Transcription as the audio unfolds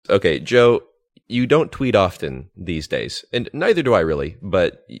Okay, Joe, you don't tweet often these days, and neither do I really,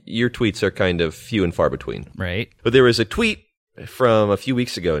 but your tweets are kind of few and far between. Right. But there was a tweet from a few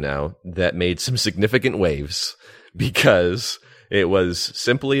weeks ago now that made some significant waves because it was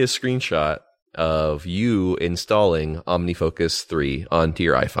simply a screenshot of you installing OmniFocus 3 onto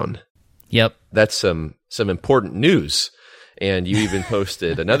your iPhone. Yep. That's some important news. And you even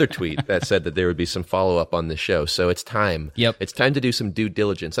posted another tweet that said that there would be some follow-up on the show. So it's time. Yep. It's time to do some due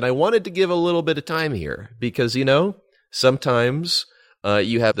diligence. And I wanted to give a little bit of time here because, sometimes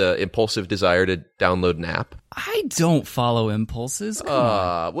you have the impulsive desire to download an app. I don't follow impulses. Come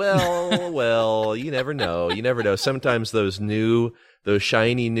on. Well, you never know. You never know. Sometimes those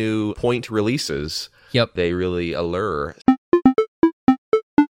shiny new point releases, Yep. they really allure.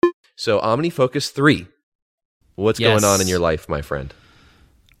 So OmniFocus 3. What's going on in your life, my friend?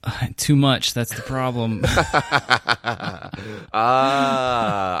 Too much. That's the problem.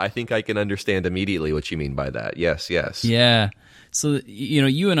 I think I can understand immediately what you mean by that. Yes. Yeah. So,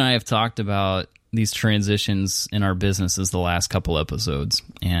 you and I have talked about these transitions in our businesses the last couple episodes.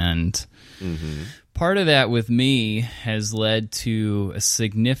 And part of that with me has led to a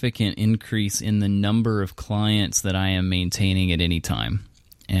significant increase in the number of clients that I am maintaining at any time.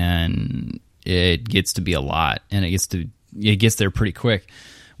 And it gets to be a lot, and it gets there pretty quick.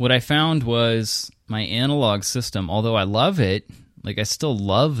 What I found was my analog system, although I love it, like I still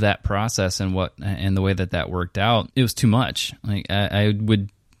love that process and the way that worked out. It was too much. Like I would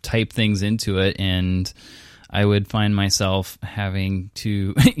type things into it, and I would find myself having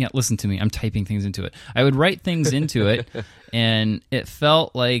to listen to me. I'm typing things into it. I would write things into it, and it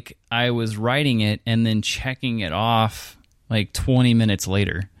felt like I was writing it and then checking it off like 20 minutes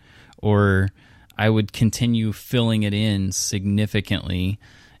later. Or I would continue filling it in significantly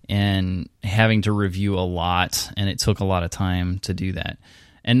and having to review a lot, and it took a lot of time to do that.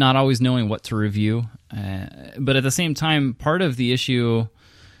 And not always knowing what to review. But at the same time, part of the issue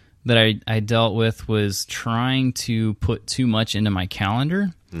that I dealt with was trying to put too much into my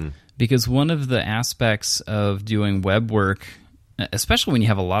calendar. Because one of the aspects of doing web work, especially when you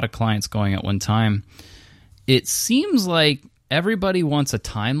have a lot of clients going at one time, it seems like everybody wants a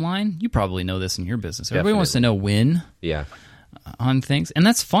timeline. You probably know this in your business. Everybody wants to know when on things. And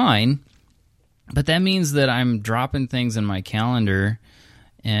that's fine. But that means that I'm dropping things in my calendar.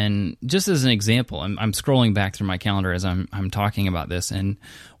 And just as an example, I'm scrolling back through my calendar as I'm talking about this. And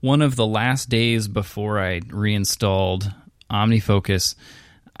one of the last days before I reinstalled OmniFocus,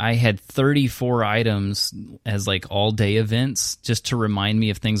 I had 34 items as like all-day events just to remind me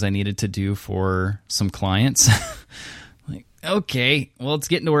of things I needed to do for some clients. Okay, well, it's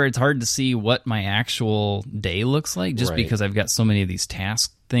getting to where it's hard to see what my actual day looks like just because I've got so many of these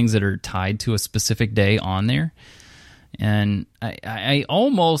task things that are tied to a specific day on there. And I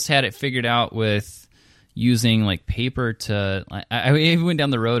almost had it figured out with using like paper to... I even went down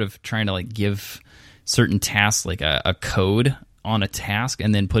the road of trying to like give certain tasks like a code on a task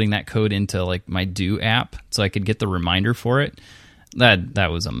and then putting that code into like my Do app so I could get the reminder for it. That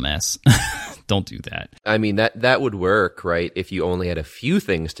was a mess. Don't do that. I mean, that would work, right, if you only had a few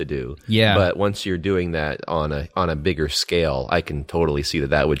things to do. Yeah. But once you're doing that on a bigger scale, I can totally see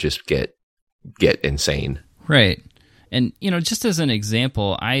that would just get insane. Right. And, just as an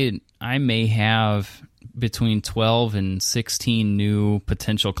example, I may have between 12 and 16 new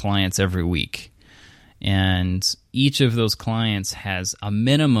potential clients every week. And each of those clients has a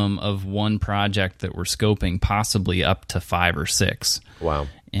minimum of one project that we're scoping, possibly up to 5 or 6. Wow.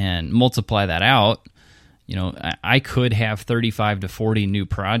 And multiply that out, I could have 35 to 40 new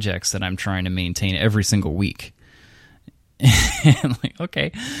projects that I'm trying to maintain every single week. And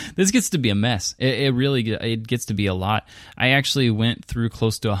okay, this gets to be a mess. It gets to be a lot. I actually went through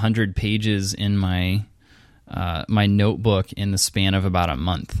close to 100 pages in my notebook in the span of about a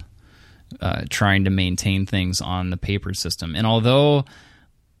month. Trying to maintain things on the paper system. And although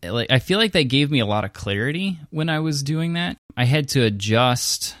I feel like that gave me a lot of clarity when I was doing that, I had to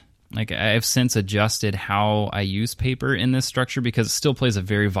adjust. I've since adjusted how I use paper in this structure because it still plays a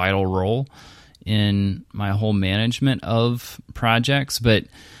very vital role in my whole management of projects. But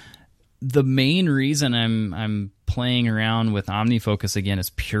the main reason I'm playing around with OmniFocus again is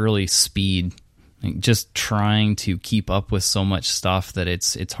purely speed. Just trying to keep up with so much stuff that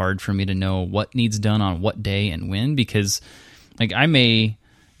it's hard for me to know what needs done on what day and when, because I may,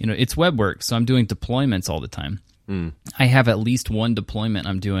 it's web work, so I'm doing deployments all the time. I have at least one deployment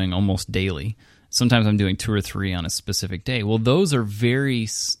I'm doing almost daily. Sometimes I'm doing 2 or 3 on a specific day. Well, those are very,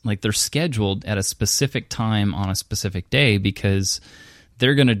 they're scheduled at a specific time on a specific day because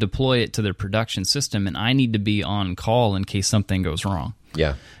they're going to deploy it to their production system, and I need to be on call in case something goes wrong.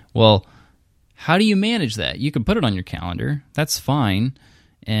 Yeah. Well, how do you manage that? You can put it on your calendar. That's fine.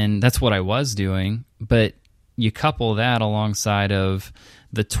 And that's what I was doing. But you couple that alongside of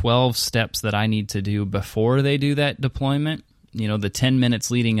the 12 steps that I need to do before they do that deployment, the 10 minutes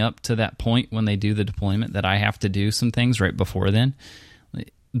leading up to that point when they do the deployment that I have to do some things right before then.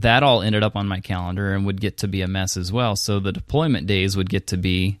 That all ended up on my calendar and would get to be a mess as well. So the deployment days would get to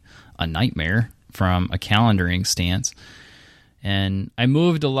be a nightmare from a calendaring stance. And I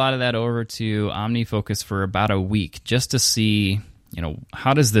moved a lot of that over to OmniFocus for about a week just to see,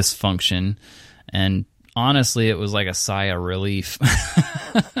 how does this function? And honestly, it was like a sigh of relief.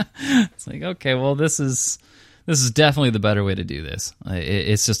 It's like, okay, well, this is definitely the better way to do this.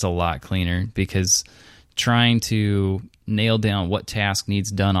 It's just a lot cleaner, because trying to nail down what task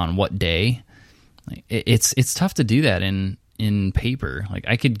needs done on what day, it's tough to do that in paper. Like,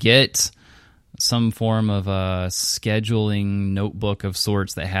 I could get some form of a scheduling notebook of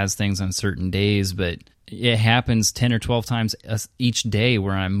sorts that has things on certain days, but it happens 10 or 12 times each day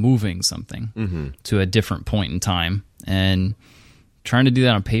where I'm moving something to a different point in time. And trying to do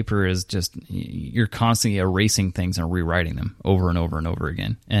that on paper is just, you're constantly erasing things and rewriting them over and over and over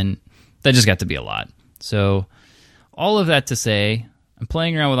again. And that just got to be a lot. So all of that to say, I'm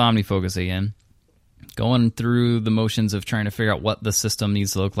playing around with OmniFocus again, going through the motions of trying to figure out what the system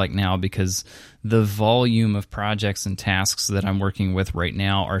needs to look like now, because the volume of projects and tasks that I'm working with right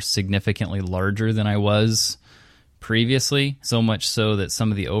now are significantly larger than I was previously, so much so that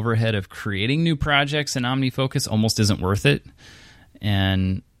some of the overhead of creating new projects in OmniFocus almost isn't worth it.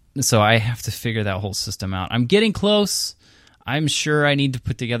 And so I have to figure that whole system out. I'm getting close. I'm sure I need to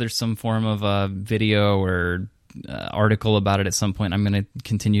put together some form of a video or article about it at some point. I'm going to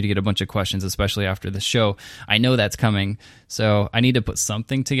continue to get a bunch of questions, especially after the show. I know that's coming, so I need to put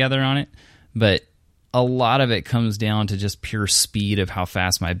something together on it. But a lot of it comes down to just pure speed of how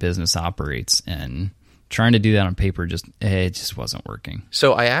fast my business operates, and trying to do that on paper it just wasn't working.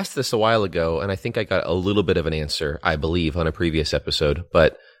 So I asked this a while ago, and I think I got a little bit of an answer, I believe, on a previous episode.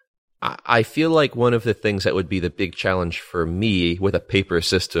 But I feel like one of the things that would be the big challenge for me with a paper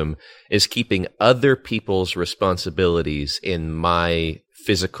system is keeping other people's responsibilities in my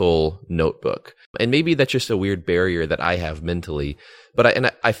physical notebook. And maybe that's just a weird barrier that I have mentally.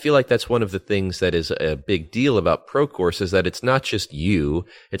 But I feel like that's one of the things that is a big deal about Procourse, is that it's not just you,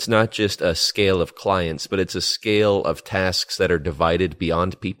 it's not just a scale of clients, but it's a scale of tasks that are divided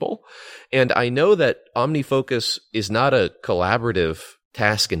beyond people. And I know that OmniFocus is not a collaborative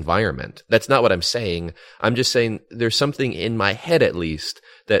task environment. That's not what I'm saying. I'm just saying there's something in my head, at least,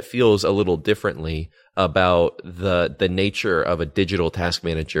 that feels a little differently about the nature of a digital task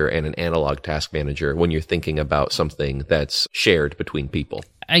manager and an analog task manager when you're thinking about something that's shared between people.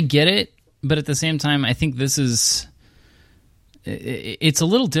 I get it, but at the same time, I think it's a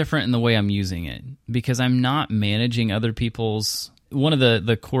little different in the way I'm using it, because I'm not managing other people's. One of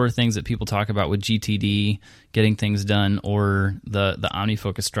the core things that people talk about with GTD, getting things done, or the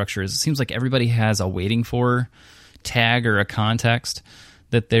OmniFocus structure, is it seems like everybody has a waiting for tag or a context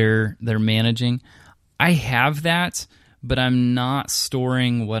that they're managing. I have that, but I'm not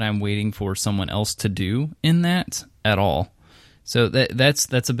storing what I'm waiting for someone else to do in that at all. So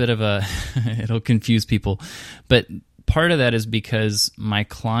that's a bit of a it'll confuse people, but part of that is because my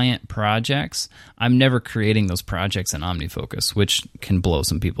client projects, I'm never creating those projects in OmniFocus, which can blow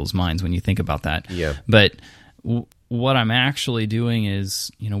some people's minds when you think about that. Yeah. But what I'm actually doing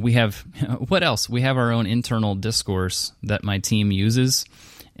is, we have, what else? We have our own internal discourse that my team uses,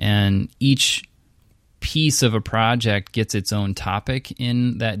 and each piece of a project gets its own topic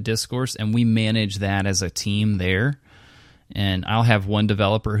in that discourse, and we manage that as a team there. And I'll have one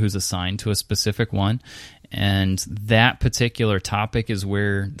developer who's assigned to a specific one, and that particular topic is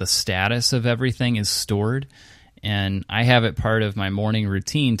where the status of everything is stored. And I have it part of my morning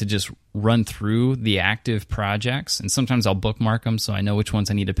routine to just run through the active projects, and sometimes I'll bookmark them so I know which ones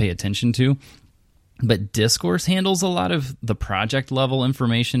I need to pay attention to. But Discourse handles a lot of the project level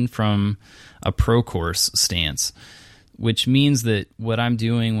information from a Procourse stance, which means that what I'm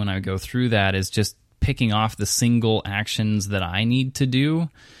doing when I go through that is just picking off the single actions that I need to do,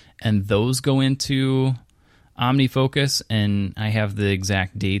 and those go into OmniFocus, and I have the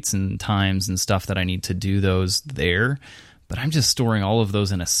exact dates and times and stuff that I need to do those there. But I'm just storing all of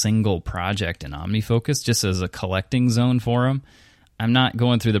those in a single project in OmniFocus just as a collecting zone for them. I'm not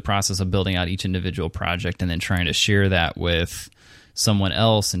going through the process of building out each individual project and then trying to share that with someone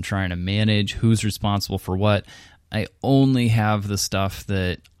else and trying to manage who's responsible for what. I only have the stuff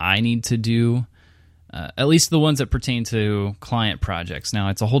that I need to do at least the ones that pertain to client projects. Now,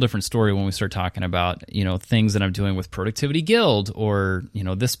 it's a whole different story when we start talking about, things that I'm doing with Productivity Guild or,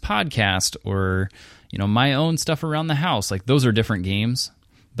 this podcast or, my own stuff around the house. Like, those are different games.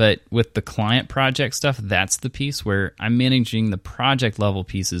 But with the client project stuff, that's the piece where I'm managing the project level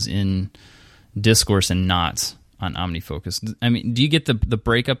pieces in Discourse and not on OmniFocus. I mean, do you get the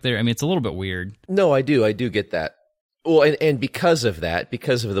breakup there? I mean, it's a little bit weird. No, I do get that. Well, and because of that,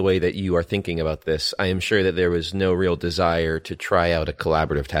 because of the way that you are thinking about this, I am sure that there was no real desire to try out a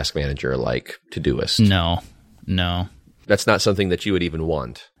collaborative task manager like Todoist. No. That's not something that you would even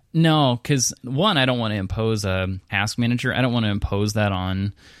want. No, because one, I don't want to impose a task manager. I don't want to impose that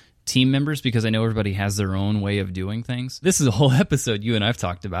on team members because I know everybody has their own way of doing things. This is a whole episode you and I've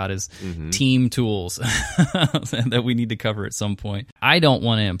talked about is team tools that we need to cover at some point. I don't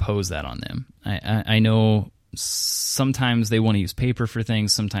want to impose that on them. I know sometimes they want to use paper for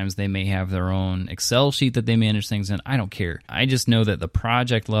things. Sometimes they may have their own Excel sheet that they manage things in. I don't care. I just know that the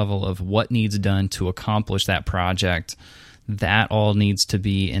project level of what needs done to accomplish that project, that all needs to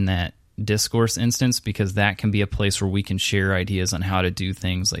be in that Discourse instance because that can be a place where we can share ideas on how to do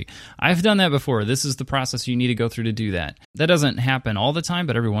things. Like, I've done that before. This is the process you need to go through to do that. That doesn't happen all the time,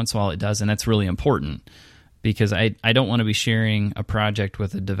 but every once in a while it does, and that's really important. Because I don't want to be sharing a project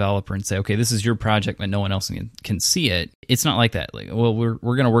with a developer and say, okay, this is your project, but no one else can see it. It's not like that. Like, well, we're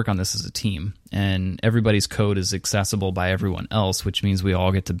going to work on this as a team, and everybody's code is accessible by everyone else, which means we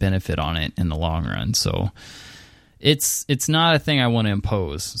all get to benefit on it in the long run. So it's not a thing I want to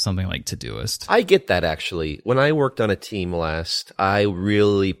impose, something like Todoist. I get that, actually. When I worked on a team last, I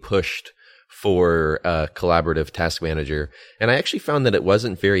really pushed for a collaborative task manager, and I actually found that it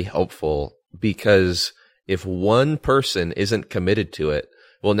wasn't very helpful because if one person isn't committed to it,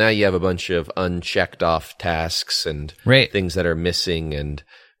 well, now you have a bunch of unchecked off tasks and things that are missing. And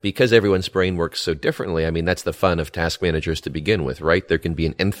because everyone's brain works so differently, I mean, that's the fun of task managers to begin with, right? There can be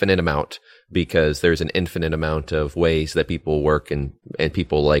an infinite amount because there's an infinite amount of ways that people work and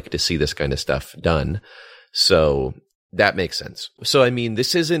people like to see this kind of stuff done. So that makes sense. So, I mean,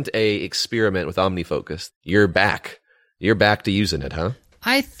 this isn't a experiment with OmniFocus. You're back to using it, huh?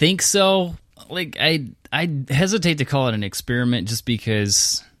 I think so. Like, I hesitate to call it an experiment just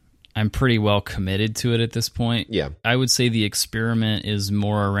because I'm pretty well committed to it at this point. Yeah. I would say the experiment is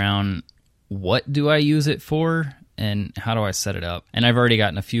more around what do I use it for and how do I set it up? And I've already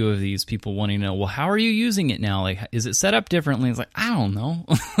gotten a few of these people wanting to know, well, how are you using it now? Like, is it set up differently? It's like, I don't know.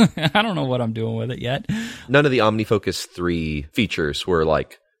 I don't know what I'm doing with it yet. None of the OmniFocus 3 features were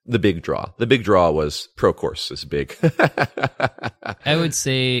like the big draw. The big draw was Procourse is big. I would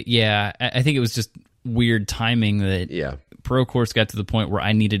say, yeah, I think it was just weird timing that Procourse got to the point where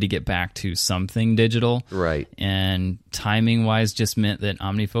I needed to get back to something digital. Right. And timing-wise just meant that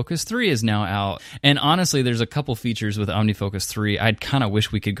OmniFocus 3 is now out. And honestly, there's a couple features with OmniFocus 3 I'd kind of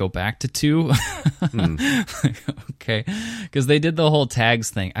wish we could go back to 2. Okay. Because they did the whole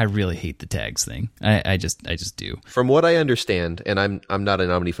tags thing. I really hate the tags thing. I just do. From what I understand, and I'm not an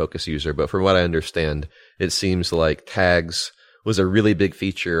OmniFocus user, but from what I understand, it seems like tags was a really big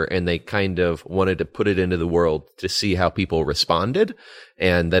feature and they kind of wanted to put it into the world to see how people responded,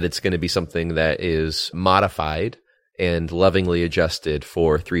 and that it's going to be something that is modified and lovingly adjusted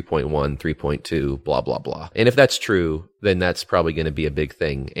for 3.1, 3.2, blah, blah, blah. And if that's true, then that's probably going to be a big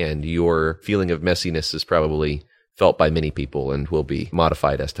thing. And your feeling of messiness is probably felt by many people and will be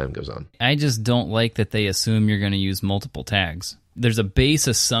modified as time goes on. I just don't like that they assume you're going to use multiple tags. There's a base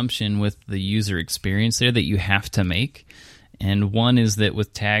assumption with the user experience there that you have to make. And one is that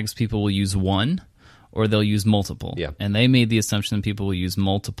with tags, people will use one or they'll use multiple. Yeah. And they made the assumption that people will use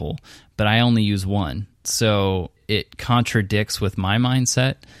multiple, but I only use one. So it contradicts with my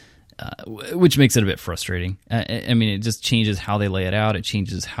mindset, which makes it a bit frustrating. I mean, it just changes how they lay it out. It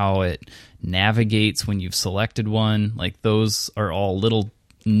changes how it navigates when you've selected one. Like, those are all little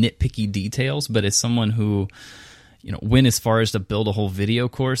nitpicky details, but as someone who went as far as to build a whole video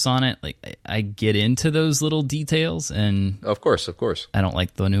course on it, like, I get into those little details, and Of course. I don't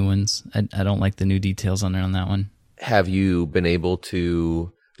like the new ones. I don't like the new details on there on that one. Have you been able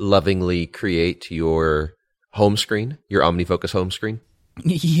to lovingly create your home screen, your OmniFocus home screen?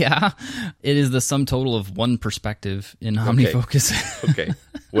 Yeah, it is the sum total of one perspective in OmniFocus. Okay.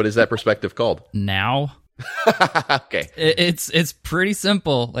 What is that perspective called? Now. Okay. It's pretty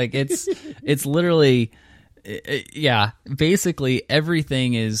simple. Like, it's literally... Yeah, basically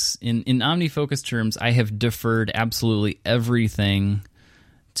everything is, in OmniFocus terms, I have deferred absolutely everything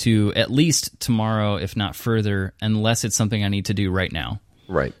to at least tomorrow, if not further, unless it's something I need to do right now.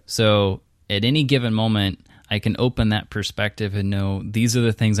 Right. So at any given moment, I can open that perspective and know these are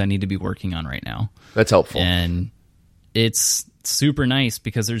the things I need to be working on right now. That's helpful. And it's super nice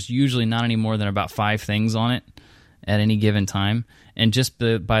because there's usually not any more than about 5 things on it at any given time. And just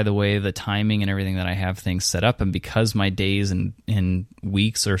by the way, the timing and everything that I have things set up, and because my days and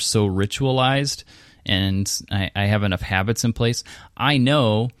weeks are so ritualized and I have enough habits in place, I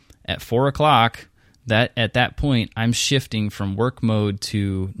know at 4 o'clock that at that point I'm shifting from work mode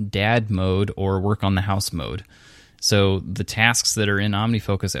to dad mode or work on the house mode. So the tasks that are in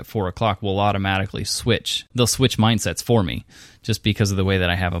OmniFocus at 4 o'clock will automatically switch. They'll switch mindsets for me just because of the way that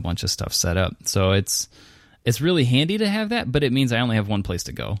I have a bunch of stuff set up. So it's really handy to have that, but it means I only have one place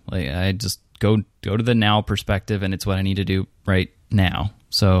to go. Like I just go to the now perspective, and it's what I need to do right now.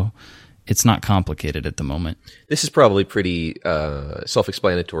 So it's not complicated at the moment. This is probably pretty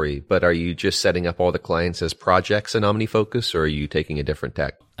self-explanatory, but are you just setting up all the clients as projects in OmniFocus, or are you taking a different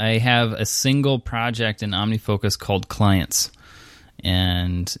tack? I have a single project in OmniFocus called Clients,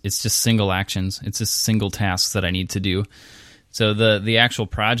 and it's just single actions. It's just single tasks that I need to do. So the actual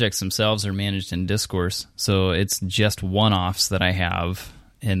projects themselves are managed in Discourse, so it's just one-offs that I have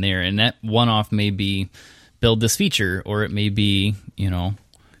in there, and that one-off may be build this feature, or it may be,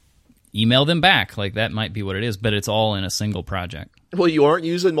 email them back. Like that might be what it is, but it's all in a single project. Well, you aren't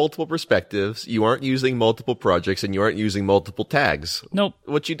using multiple perspectives, you aren't using multiple projects, and you aren't using multiple tags. Nope.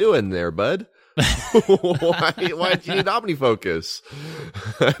 What you doing there, bud? Why do you need OmniFocus?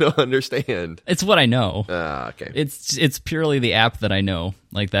 I don't understand. It's what I know. Okay. It's purely the app that I know.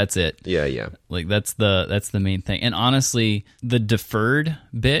 Like that's it. Yeah. Like that's the main thing. And honestly, the deferred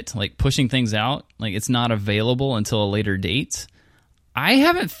bit, like pushing things out, like it's not available until a later date. I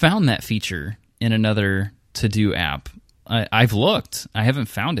haven't found that feature in another to-do app. I've looked. I haven't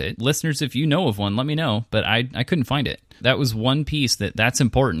found it. Listeners, if you know of one, let me know. But I couldn't find it. That was one piece that's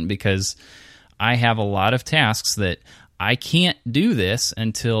important because I have a lot of tasks that I can't do this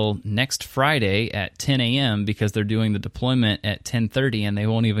until next Friday at 10 a.m. because they're doing the deployment at 10:30 and they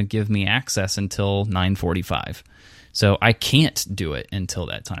won't even give me access until 9:45. So I can't do it until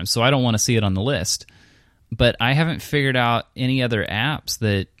that time. So I don't want to see it on the list. But I haven't figured out any other apps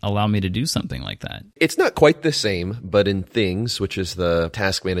that allow me to do something like that. It's not quite the same, but in Things, which is the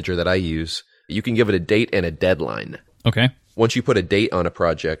task manager that I use, you can give it a date and a deadline. Okay. Once you put a date on a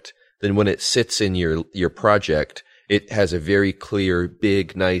project, then when it sits in your project, it has a very clear,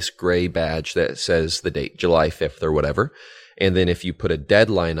 big, nice gray badge that says the date, July 5th or whatever. And then if you put a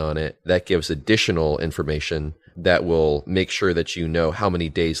deadline on it, that gives additional information that will make sure that you know how many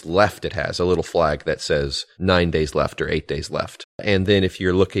days left it has, a little flag that says 9 days left or 8 days left. And then if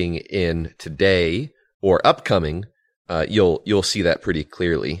you're looking in today or upcoming, you'll see that pretty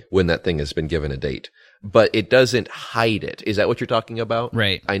clearly when that thing has been given a date. But it doesn't hide it. Is that what you're talking about?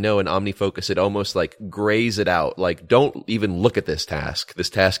 Right. I know in OmniFocus, it almost like grays it out. Like, don't even look at this task.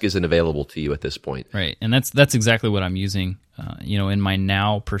 This task isn't available to you at this point. Right. And that's exactly what I'm using. In my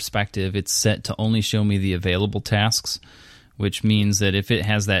now perspective, it's set to only show me the available tasks, which means that if it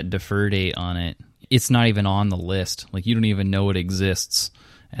has that defer date on it, it's not even on the list. Like, you don't even know it exists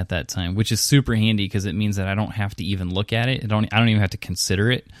at that time, which is super handy because it means that I don't have to even look at it. I don't even have to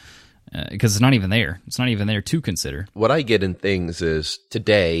consider it. Because it's not even there. It's not even there to consider. What I get in Things is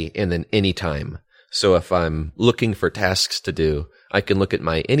today and then anytime. So if I'm looking for tasks to do, I can look at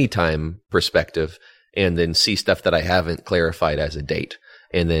my anytime perspective and then see stuff that I haven't clarified as a date.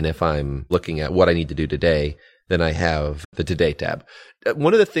 And then if I'm looking at what I need to do today, then I have the Today tab.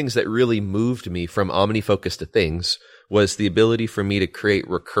 One of the things that really moved me from OmniFocus to Things was the ability for me to create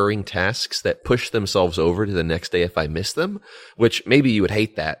recurring tasks that push themselves over to the next day if I miss them, which maybe you would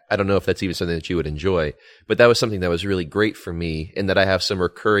hate that. I don't know if that's even something that you would enjoy, but that was something that was really great for me in that I have some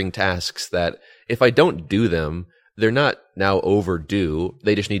recurring tasks that if I don't do them, they're not now overdue.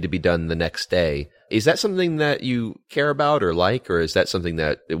 They just need to be done the next day. Is that something that you care about or like, or is that something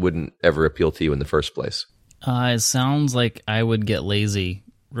that it wouldn't ever appeal to you in the first place? It sounds like I would get lazy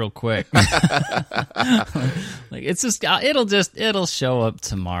real quick. Like it's just it'll show up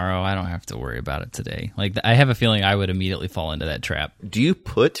tomorrow. I don't have to worry about it today. Like I have a feeling I would immediately fall into that trap. Do you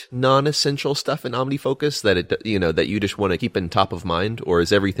put non-essential stuff in OmniFocus that that you just want to keep in top of mind, or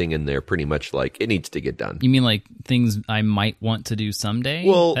is everything in there pretty much like it needs to get done? You mean like things I might want to do someday?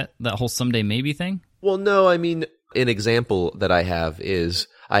 Well, that whole someday maybe thing? Well, no, I mean an example that I have is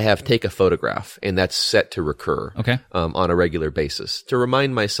I have take a photograph, and that's set to recur okay. On a regular basis to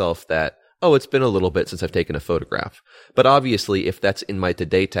remind myself that oh, it's been a little bit since I've taken a photograph. But obviously, if that's in my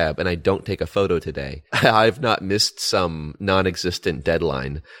Today tab and I don't take a photo today, I've not missed some non-existent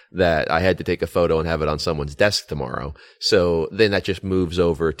deadline that I had to take a photo and have it on someone's desk tomorrow. So then that just moves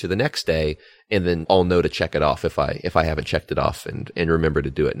over to the next day, and then I'll know to check it off if I haven't checked it off and remember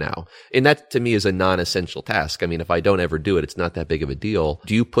to do it now. And that to me is a non-essential task. I mean, if I don't ever do it, it's not that big of a deal.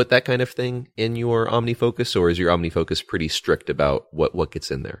 Do you put that kind of thing in your OmniFocus, or is your OmniFocus pretty strict about what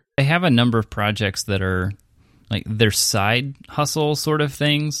gets in there? I have a number of projects that are like they're side hustle sort of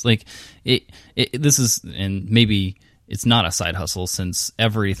things. Like this is, and maybe it's not a side hustle since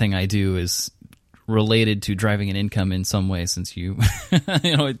everything I do is related to driving an income in some way, since you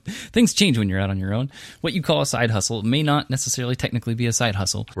know, things change when you're out on your own. What you call a side hustle may not necessarily technically be a side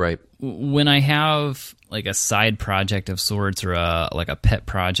hustle. Right. When I have like a side project of sorts, or like a pet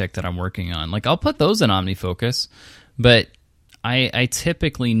project that I'm working on, like I'll put those in OmniFocus, but I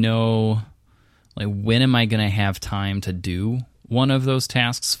typically know, like, when am I going to have time to do one of those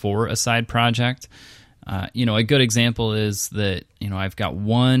tasks for a side project? You know, a good example is that, you know, I've got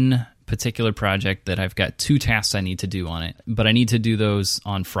one particular project that I've got 2 tasks I need to do on it, but I need to do those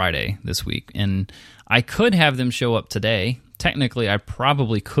on Friday this week. And I could have them show up today. Technically, I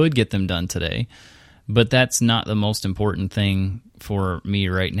probably could get them done today, but that's not the most important thing for me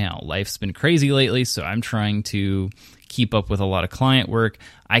right now. Life's been crazy lately, so I'm trying to keep up with a lot of client work.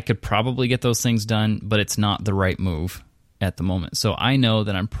 I could probably get those things done, but it's not the right move at the moment. So I know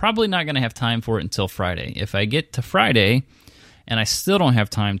that I'm probably not going to have time for it until Friday. If I get to Friday and I still don't have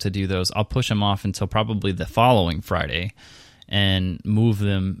time to do those, I'll push them off until probably the following Friday and move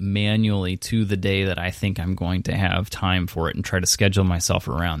them manually to the day that I think I'm going to have time for it, and try to schedule myself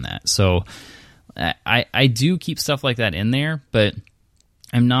around that. So I do keep stuff like that in there, but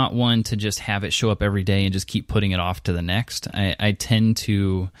I'm not one to just have it show up every day and just keep putting it off to the next. I tend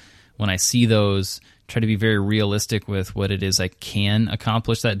to, when I see those, try to be very realistic with what it is I can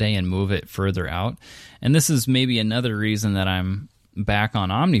accomplish that day and move it further out. And this is maybe another reason that I'm back on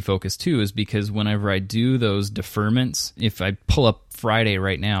OmniFocus too, is because whenever I do those deferments, if I pull up Friday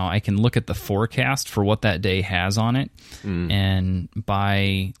right now, I can look at the forecast for what that day has on it. And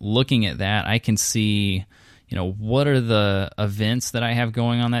by looking at that, I can see, you know, what are the events that I have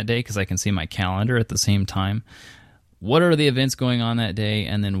going on that day, because I can see my calendar at the same time. What are the events going on that day,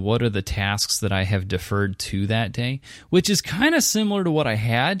 and then what are the tasks that I have deferred to that day, which is kind of similar to what I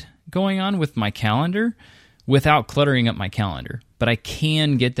had going on with my calendar without cluttering up my calendar. But I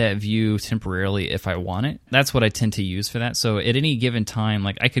can get that view temporarily if I want it. That's what I tend to use for that. So at any given time,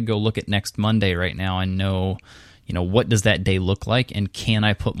 like I could go look at next Monday right now and know, you know, what does that day look like, and can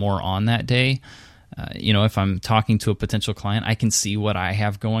I put more on that day? You know, if I'm talking to a potential client, I can see what I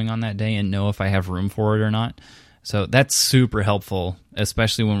have going on that day and know if I have room for it or not. So that's super helpful,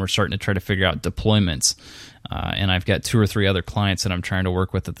 especially when we're starting to try to figure out deployments. And I've got 2 or 3 other clients that I'm trying to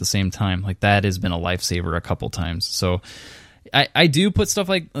work with at the same time. Like, that has been a lifesaver a couple times. So I do put stuff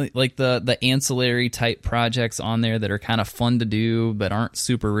like the ancillary type projects on there that are kind of fun to do but aren't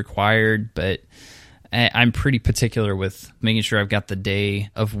super required. But I'm pretty particular with making sure I've got the day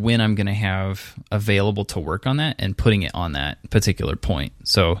of when I'm going to have available to work on that and putting it on that particular point.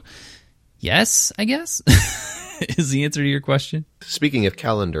 So yes, I guess, is the answer to your question. Speaking of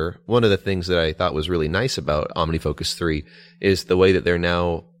calendar, one of the things that I thought was really nice about OmniFocus 3 is the way that they're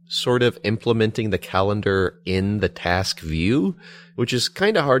now sort of implementing the calendar in the task view, which is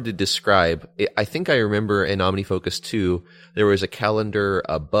kind of hard to describe. I think I remember in OmniFocus 2, there was a calendar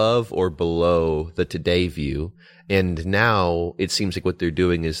above or below the today view. And now it seems like what they're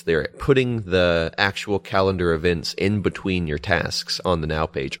doing is they're putting the actual calendar events in between your tasks on the Now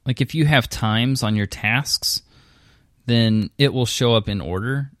page. Like if you have times on your tasks, then it will show up in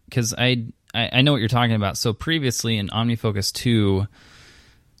order. Because I know what you're talking about. So previously in OmniFocus 2,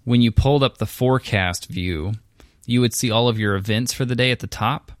 when you pulled up the forecast view, you would see all of your events for the day at the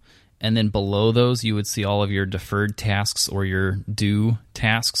top, and then below those you would see all of your deferred tasks or your due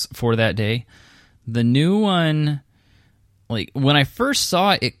tasks for that day. The new one, like when I first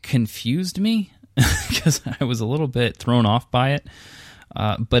saw it, it confused me because I was a little bit thrown off by it.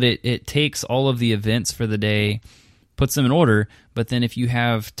 But it takes all of the events for the day, puts them in order, but then if you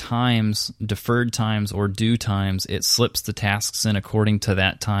have times, deferred times or due times, it slips the tasks in according to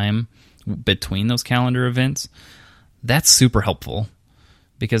that time between those calendar events. That's super helpful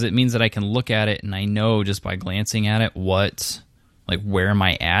because it means that I can look at it and I know just by glancing at it where am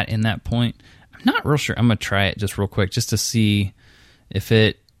I at in that point. I'm not real sure. I'm going to try it just real quick just to see if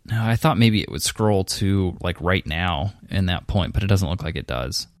I thought maybe it would scroll to like right now in that point, but it doesn't look like it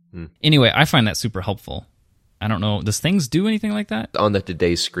does. Anyway, I find that super helpful. I don't know. Does Things do anything like that? On the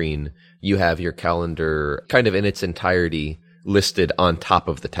Today screen, you have your calendar kind of in its entirety listed on top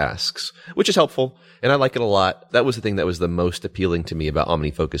of the tasks, which is helpful. And I like it a lot. That was the thing that was the most appealing to me about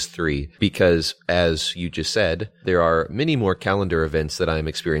OmniFocus 3, because as you just said, there are many more calendar events that I'm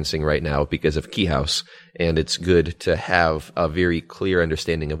experiencing right now because of KeyHouse. And it's good to have a very clear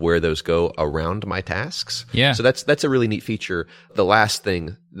understanding of where those go around my tasks. Yeah. So that's a really neat feature. The last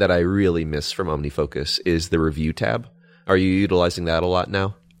thing that I really miss from OmniFocus is the review tab. Are you utilizing that a lot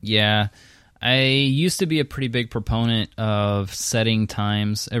now? Yeah. I used to be a pretty big proponent of setting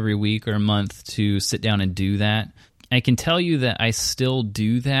times every week or month to sit down and do that. I can tell you that I still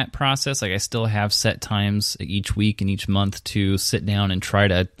do that process. Like I still have set times each week and each month to sit down and try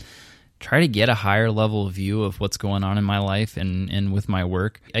to get a higher level view of what's going on in my life and with my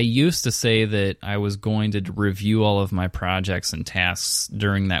work. I used to say that I was going to review all of my projects and tasks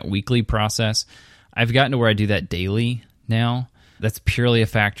during that weekly process. I've gotten to where I do that daily now. That's purely a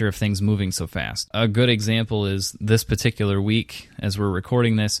factor of things moving so fast. A good example is this particular week, as we're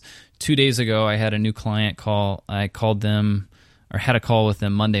recording this. 2 days ago, I had a new client call. I called them, or had a call with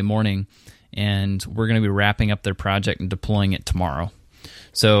them Monday morning, and we're going to be wrapping up their project and deploying it tomorrow.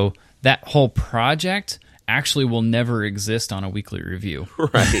 So that whole project actually will never exist on a weekly review.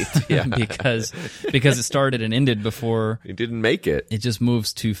 Right, yeah. because it started and ended before. You didn't make it. It just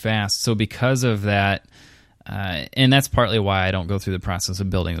moves too fast. So because of that, and that's partly why I don't go through the process of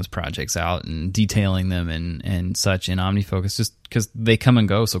building those projects out and detailing them and such in OmniFocus, just because they come and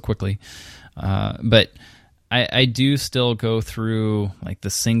go so quickly. But I do still go through like the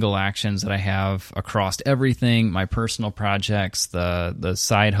single actions that I have across everything, my personal projects, the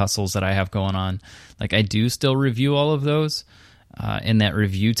side hustles that I have going on. Like I do still review all of those, and that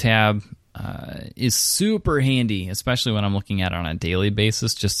review tab is super handy, especially when I'm looking at it on a daily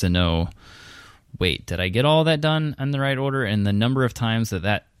basis, just to know, wait, did I get all that done in the right order? And the number of times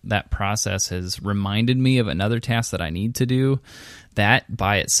that process has reminded me of another task that I need to do, that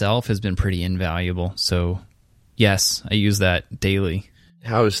by itself has been pretty invaluable. So yes, I use that daily.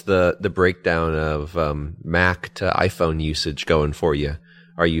 How's the breakdown of Mac to iPhone usage going for you?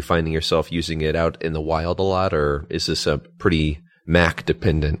 Are you finding yourself using it out in the wild a lot, or is this a pretty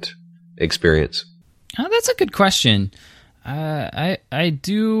Mac-dependent experience? Oh, that's a good question. I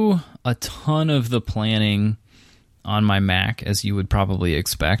do a ton of the planning on my Mac, as you would probably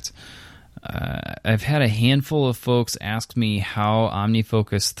expect. I've had a handful of folks ask me how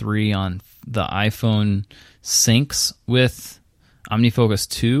OmniFocus 3 on the iPhone syncs with OmniFocus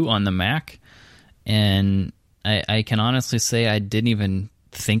 2 on the Mac, and I can honestly say I didn't even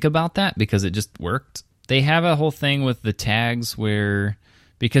think about that because it just worked. They have a whole thing with the tags where,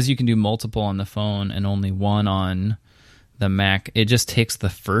 because you can do multiple on the phone and only one on the Mac, it just takes the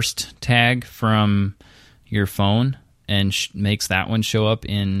first tag from your phone and makes that one show up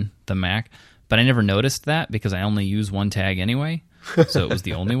in the Mac. But I never noticed that because I only use one tag anyway, so it was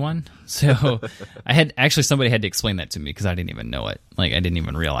the only one. So somebody had to explain that to me because I didn't even know it. Like I didn't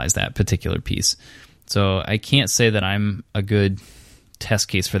even realize that particular piece. So I can't say that I'm a good test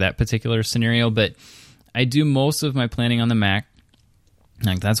case for that particular scenario, but I do most of my planning on the Mac.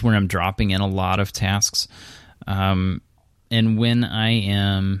 Like that's where I'm dropping in a lot of tasks. And when I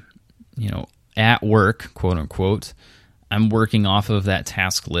am, at work, quote unquote, I'm working off of that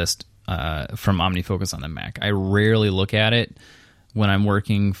task list from OmniFocus on the Mac. I rarely look at it when I'm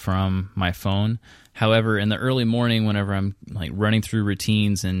working from my phone. However, in the early morning, whenever I'm like running through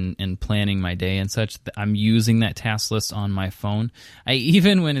routines and planning my day and such, I'm using that task list on my phone. I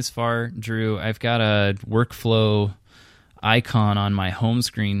even went as far, Drew, I've got a workflow icon on my home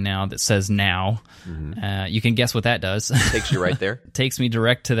screen now that says now. Mm-hmm. You can guess what that does. Takes you right there. Takes me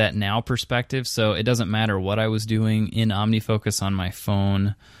direct to that now perspective. So it doesn't matter what I was doing in OmniFocus on my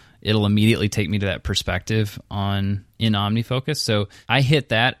phone. It'll immediately take me to that perspective in OmniFocus. So I hit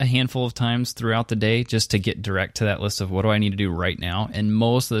that a handful of times throughout the day just to get direct to that list of what do I need to do right now. And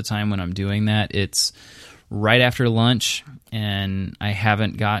most of the time when I'm doing that, it's right after lunch, and I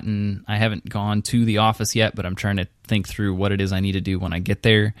haven't gone to the office yet, but I'm trying to think through what it is I need to do when I get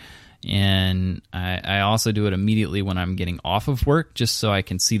there. And I also do it immediately when I'm getting off of work, just so I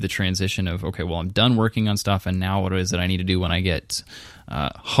can see the transition of, okay, well, I'm done working on stuff, and now what is it I need to do when I get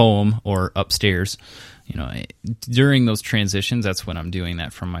home or upstairs? During those transitions, that's when I'm doing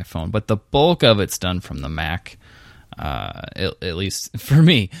that from my phone. But the bulk of it's done from the Mac, at least for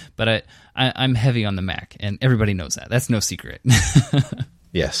me. But I'm heavy on the Mac, and everybody knows that. That's no secret.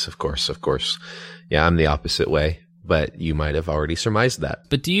 Yes, of course. Yeah, I'm the opposite way, but you might have already surmised that.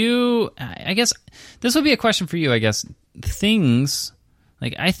 But I guess this would be a question for you, I guess. Things,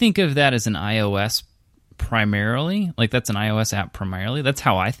 like I think of that as an iOS primarily. Like, that's an iOS app primarily. That's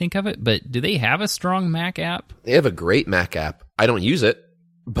how I think of it. But do they have a strong Mac app? They have a great Mac app. I don't use it,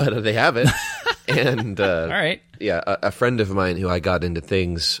 but they have it. And all right. Yeah, a friend of mine who I got into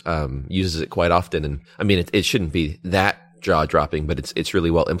things uses it quite often. And I mean, it shouldn't be that jaw-dropping, but it's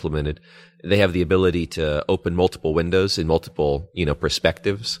really well implemented. They have the ability to open multiple windows in multiple,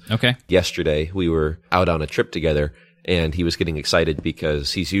 perspectives. Okay. Yesterday, we were out on a trip together, and he was getting excited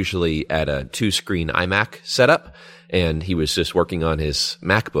because he's usually at a 2-screen iMac setup, and he was just working on his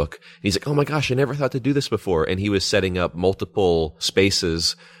MacBook. He's like, oh my gosh, I never thought to do this before. And he was setting up multiple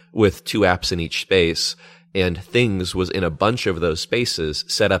spaces with 2 apps in each space, and Things was in a bunch of those spaces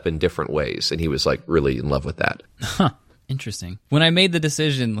set up in different ways. And he was like really in love with that. Huh. Interesting. When I made the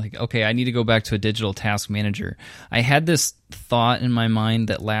decision, like, okay, I need to go back to a digital task manager, I had this thought in my mind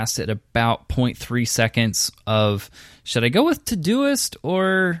that lasted about 0.3 seconds of, should I go with Todoist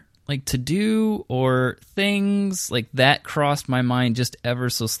or like To Do or Things? Like, that crossed my mind just ever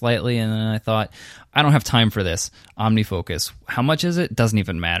so slightly. And then I thought, I don't have time for this. OmniFocus. How much is it? Doesn't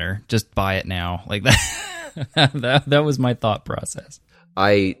even matter. Just buy it now. Like that. That was my thought process.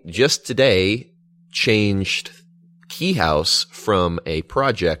 I just today changed KeyHouse from a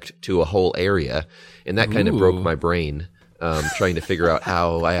project to a whole area, and that kind of broke my brain, trying to figure out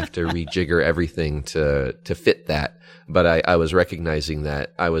how I have to rejigger everything to fit that. But I was recognizing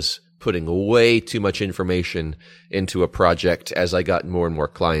that I was putting way too much information into a project as I got more and more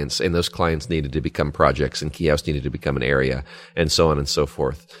clients, and those clients needed to become projects, and KeyHouse needed to become an area, and so on and so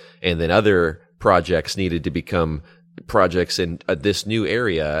forth. And then other projects needed to become projects in this new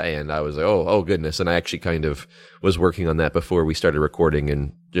area, and I was like, oh goodness. And I actually kind of was working on that before we started recording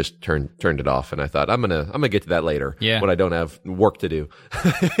and just turned it off. And I thought, I'm gonna get to that later when I don't have work to do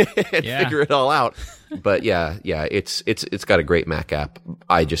and figure it all out. But yeah, it's got a great Mac app.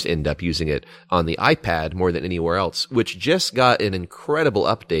 I just end up using it on the iPad more than anywhere else, which just got an incredible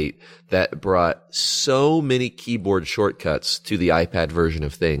update that brought so many keyboard shortcuts to the iPad version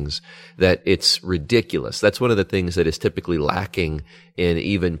of Things that it's ridiculous. That's one of the things that is typically lacking in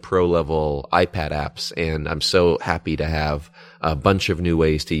even pro-level iPad apps, and I'm so happy to have a bunch of new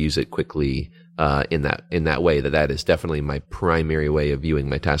ways to use it quickly in that way. That is definitely my primary way of viewing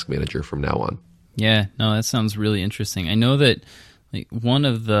my task manager from now on. Yeah, no, that sounds really interesting. I know that one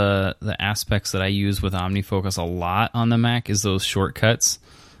of the aspects that I use with OmniFocus a lot on the Mac is those shortcuts.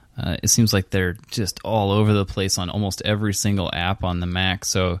 It seems like they're just all over the place on almost every single app on the Mac.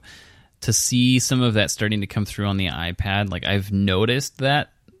 So to see some of that starting to come through on the iPad, like, I've noticed that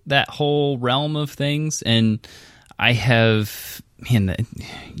whole realm of things, and I have,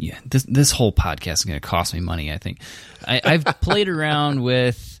 this whole podcast is going to cost me money, I think. I've played around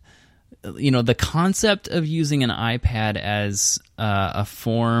with, the concept of using an iPad as a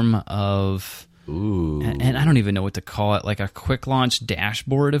form of, and I don't even know what to call it, like a quick launch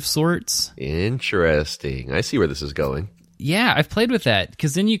dashboard of sorts. Interesting. I see where this is going. Yeah, I've played with that,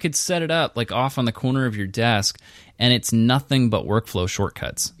 because then you could set it up like off on the corner of your desk, and it's nothing but workflow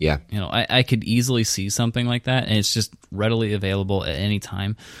shortcuts. Yeah. I could easily see something like that, and it's just readily available at any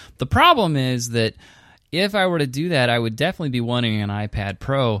time. The problem is that if I were to do that, I would definitely be wanting an iPad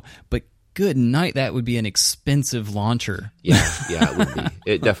Pro, but good night, that would be an expensive launcher. Yeah, it would be.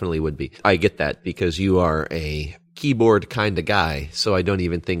 It definitely would be. I get that, because you are a keyboard kind of guy, so I don't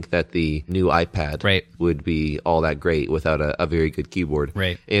even think that the new iPad would be all that great without a very good keyboard.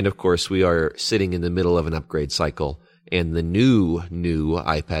 Right. And of course, we are sitting in the middle of an upgrade cycle, and the new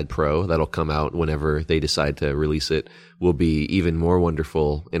iPad Pro that'll come out whenever they decide to release it will be even more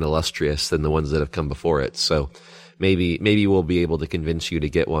wonderful and illustrious than the ones that have come before it. So maybe we'll be able to convince you to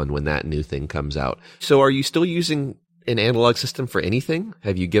get one when that new thing comes out. So are you still using an analog system for anything?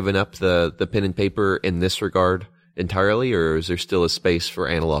 Have you given up the pen and paper in this regard entirely, or is there still a space for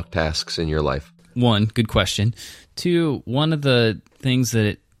analog tasks in your life? One, good question. Two, one of the things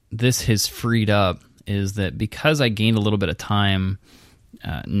that this has freed up is that because I gained a little bit of time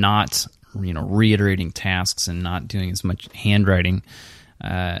not reiterating tasks and not doing as much handwriting,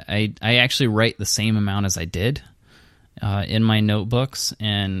 I actually write the same amount as I did in my notebooks,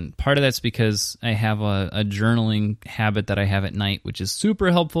 and part of that's because I have a journaling habit that I have at night, which is super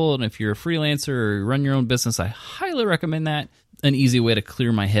helpful. And if you're a freelancer or you run your own business, I highly recommend that. An easy way to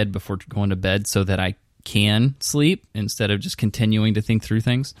clear my head before going to bed so that I can sleep instead of just continuing to think through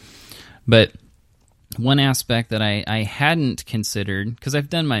things. But one aspect that I hadn't considered, because I've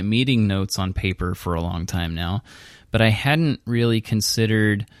done my meeting notes on paper for a long time now, but I hadn't really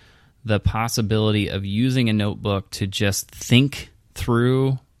considered the possibility of using a notebook to just think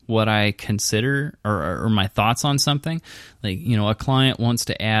through what I consider or my thoughts on something. Like, a client wants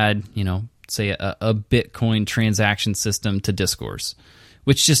to add, say, a Bitcoin transaction system to Discourse,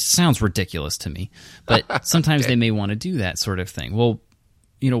 which just sounds ridiculous to me. But sometimes they may want to do that sort of thing. Well,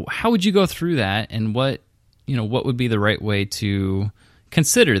 how would you go through that, and what would be the right way to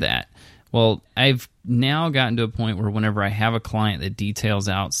consider that? Well, I've now gotten to a point where whenever I have a client that details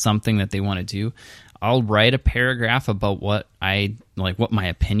out something that they want to do, I'll write a paragraph about what my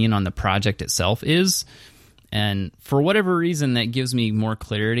opinion on the project itself is. And for whatever reason, that gives me more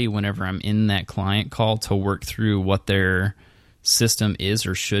clarity whenever I'm in that client call to work through what their system is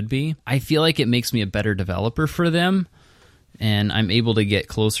or should be. I feel like it makes me a better developer for them, and I'm able to get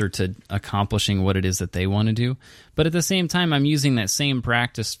closer to accomplishing what it is that they want to do. But at the same time, I'm using that same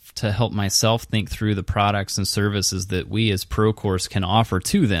practice to help myself think through the products and services that we as Procourse can offer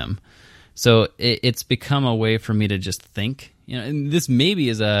to them. So it's become a way for me to just think. And this maybe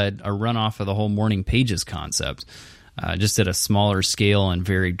is a runoff of the whole morning pages concept, just at a smaller scale and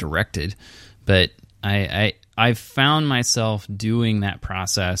very directed. But I've found myself doing that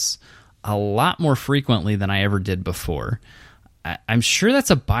process a lot more frequently than I ever did before. I'm sure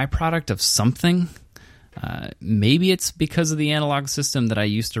that's a byproduct of something. Maybe it's because of the analog system that I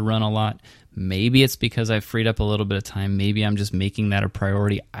used to run a lot. Maybe it's because I've freed up a little bit of time. Maybe I'm just making that a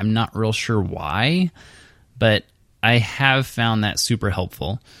priority. I'm not real sure why, but I have found that super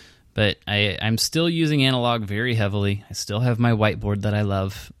helpful. But I'm still using analog very heavily. I still have my whiteboard that I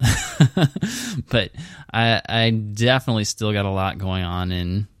love. But I definitely still got a lot going on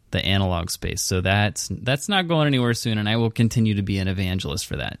in the analog space. So that's not going anywhere soon, and I will continue to be an evangelist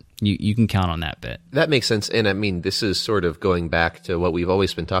for that. You can count on that bit. That makes sense. And I mean, this is sort of going back to what we've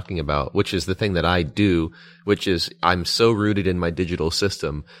always been talking about, which is the thing that I do, which is I'm so rooted in my digital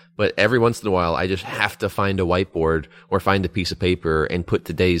system, but every once in a while I just have to find a whiteboard or find a piece of paper and put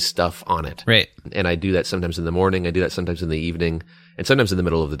today's stuff on it. Right. And I do that sometimes in the morning. I do that sometimes in the evening, and sometimes in the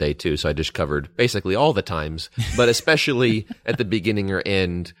middle of the day too. So I just covered basically all the times, but especially at the beginning or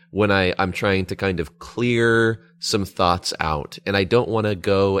end when I'm trying to kind of clear some thoughts out, and I don't want to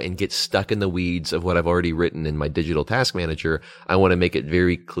go and get stuck in the weeds of what I've already written in my digital task manager. I want to make it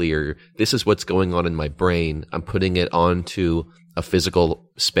very clear. This is what's going on in my brain. I'm putting it onto a physical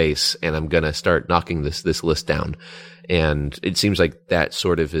space, and I'm going to start knocking this list down. And it seems like that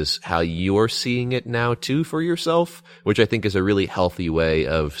sort of is how you're seeing it now too for yourself, which I think is a really healthy way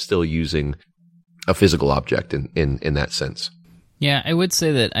of still using a physical object in that sense. Yeah, I would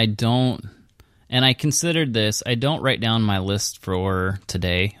say that I don't, and I considered this, I don't write down my list for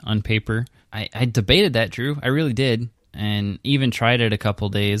today on paper. I debated that, Drew. I really did, and even tried it a couple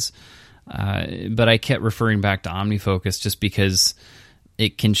days. But I kept referring back to OmniFocus just because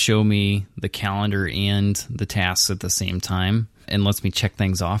it can show me the calendar and the tasks at the same time and lets me check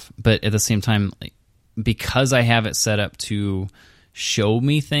things off. But at the same time, because I have it set up to show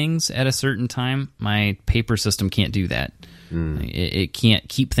me things at a certain time, my paper system can't do that. It can't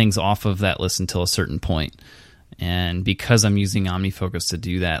keep things off of that list until a certain point. And because I'm using OmniFocus to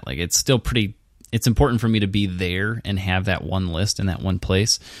do that, it's still it's important for me to be there and have that one list in that one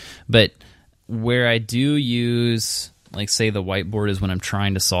place. But where I do use, say the whiteboard is when I'm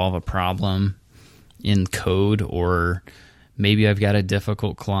trying to solve a problem in code, or maybe I've got a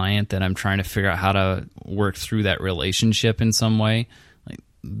difficult client that I'm trying to figure out how to work through that relationship in some way.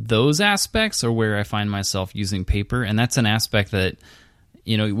 Those aspects are where I find myself using paper, and that's an aspect that,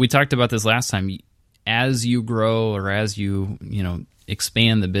 we talked about this last time. As you grow or as you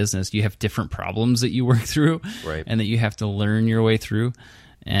expand the business, you have different problems that you work through, right, and that you have to learn your way through.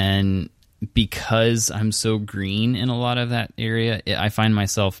 And because I'm so green in a lot of that area, I find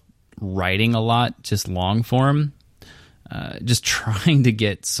myself writing a lot, just long form, just trying to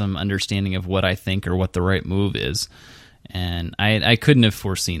get some understanding of what I think or what the right move is. And I couldn't have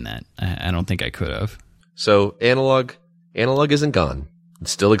foreseen that. I don't think I could have. So analog isn't gone. It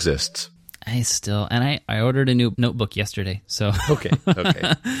still exists. I ordered a new notebook yesterday. So okay.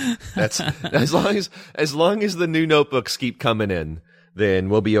 That's as long as the new notebooks keep coming in, then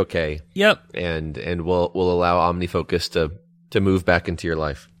we'll be okay. Yep. And we'll allow OmniFocus to move back into your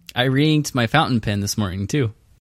life. I re-inked my fountain pen this morning too.